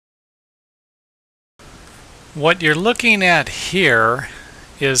What you're looking at here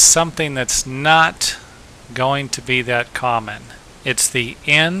is something that's not going to be that common. It's the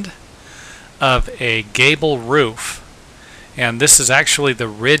end of a gable roof, and this is actually the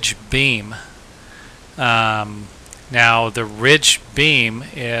ridge beam. Now the ridge beam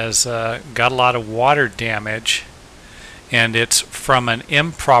is got a lot of water damage, and it's from an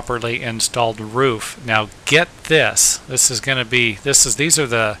improperly installed roof. Now get this. This is going to be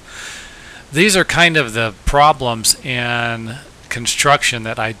these are kind of the problems in construction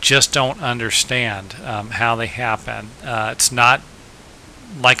that I just don't understand how they happen. It's not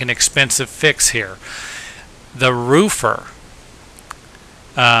like an expensive fix here. The roofer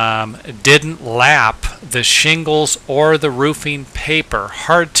didn't lap the shingles or the roofing paper.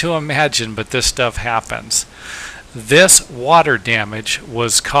 Hard to imagine, but this stuff happens. This water damage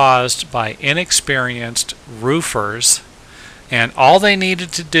was caused by inexperienced roofers, and all they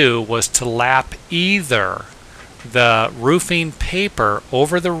needed to do was to lap either the roofing paper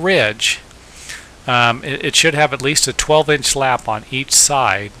over the ridge. It should have at least a 12-inch lap on each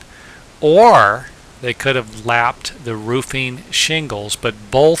side, or they could have lapped the roofing shingles,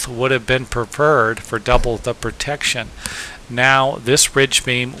 but both would have been preferred for double the protection. Now this ridge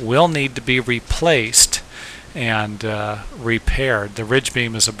beam will need to be replaced and repaired. The ridge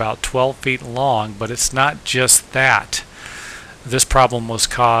beam is about 12 feet long, but it's not just that. This problem was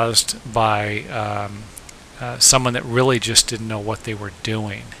caused by someone that really just didn't know what they were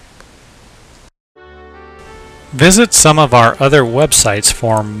doing. Visit some of our other websites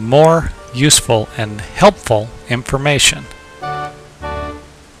for more useful and helpful information.